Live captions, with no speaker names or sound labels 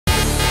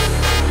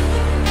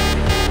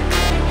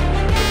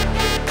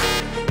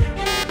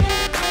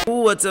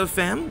What's up,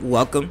 fam?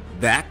 Welcome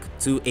back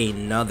to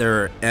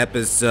another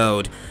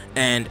episode.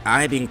 And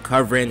I've been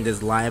covering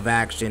this live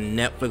action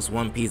Netflix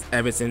One Piece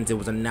ever since it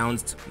was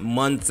announced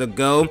months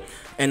ago.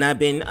 And I've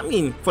been,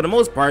 for the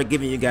most part,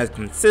 giving you guys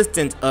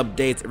consistent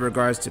updates in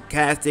regards to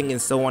casting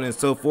and so on and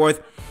so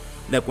forth.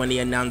 Like when they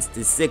announced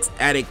the 6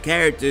 added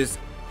characters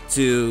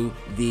to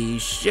the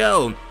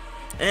show.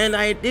 And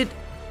I did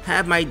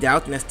have my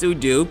doubts, and I still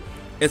do,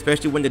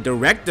 especially when the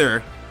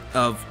director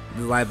of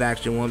the live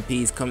action One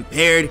Piece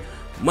compared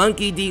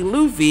Monkey D.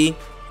 Luffy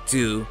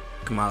to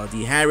Kamala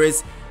D.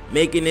 Harris,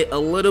 making it a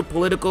little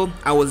political.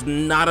 I was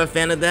not a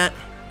fan of that,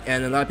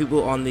 and a lot of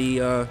people on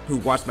the who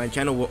watched my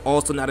channel were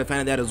also not a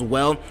fan of that as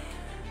well.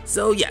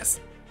 So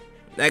yes,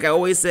 like I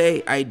always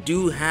say, I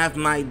do have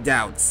my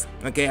doubts.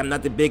 Okay, I'm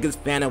not the biggest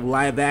fan of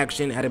live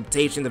action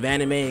adaptations of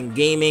anime and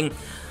gaming,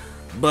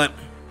 but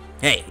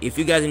hey, if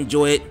you guys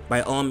enjoy it,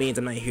 by all means,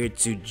 I'm not here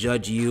to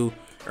judge you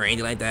or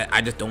anything like that.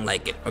 I just don't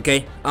like it.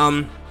 Okay,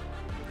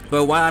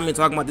 but why I'm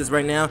talking about this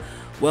right now,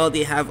 well,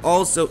 they have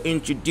also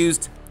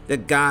introduced the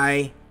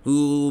guy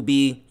who will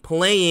be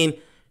playing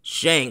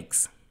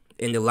Shanks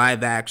in the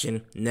live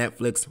action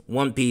Netflix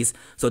One Piece.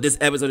 So this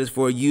episode is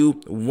for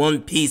you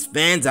One Piece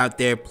fans out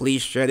there.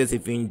 Please share this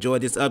if you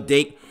enjoyed this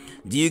update.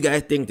 Do you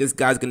guys think this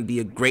guy's gonna be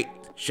a great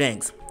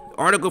Shanks?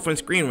 Article from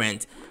Screen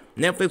Rant.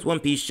 Netflix One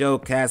Piece show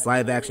casts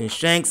live action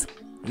Shanks.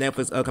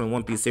 Netflix upcoming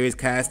One Piece series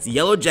casts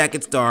Yellow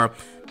Jacket star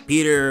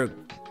Peter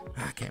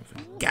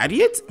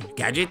Gadget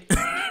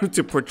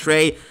to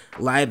portray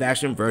live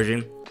action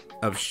version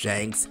of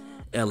Shanks,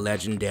 a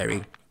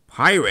legendary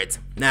pirate.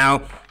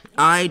 Now,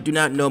 I do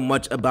not know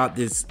much about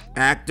this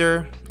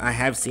actor. I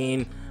have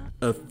seen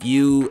a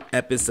few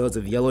episodes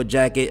of Yellow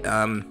Jacket.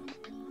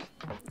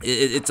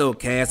 It's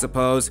okay, I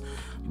suppose.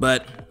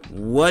 But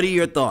what are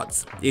your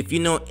thoughts? If you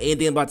know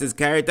anything about this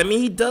character, I mean,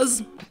 he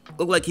does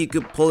look like he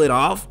could pull it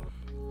off.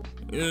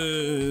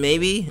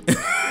 Maybe.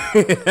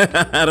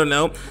 I don't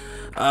know.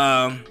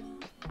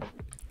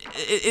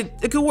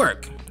 It could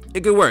work.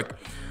 It could work.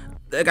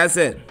 Like I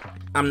said,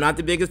 I'm not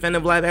the biggest fan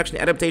of live action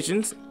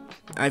adaptations.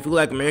 I feel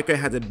like America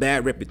has a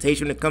bad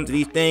reputation when it comes to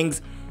these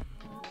things,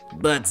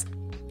 but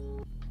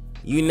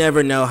you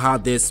never know how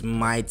this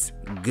might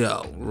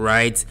go,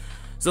 right?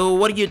 So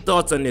what are your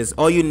thoughts on this?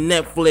 All you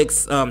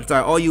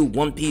all you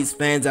One Piece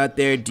fans out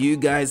there, do you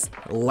guys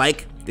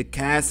like the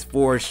cast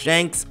for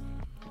Shanks?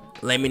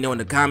 Let me know in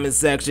the comment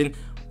section.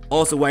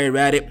 Also, while you're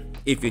at it,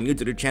 if you're new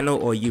to the channel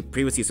or you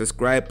previously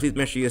subscribed, please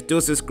make sure you're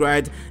still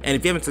subscribed. And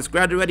if you haven't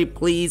subscribed already,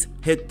 please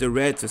hit the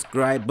red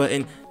subscribe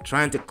button.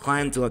 Trying to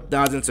climb to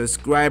 1,000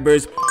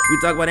 subscribers.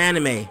 We talk about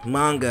anime,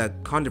 manga,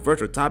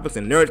 controversial topics,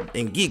 and nerd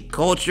and geek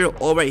culture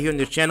all right here on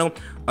this channel.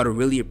 I'd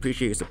really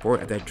appreciate your support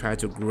as I try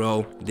to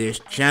grow this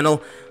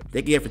channel.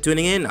 Thank you guys for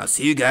tuning in. I'll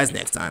see you guys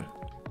next time.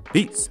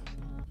 Peace.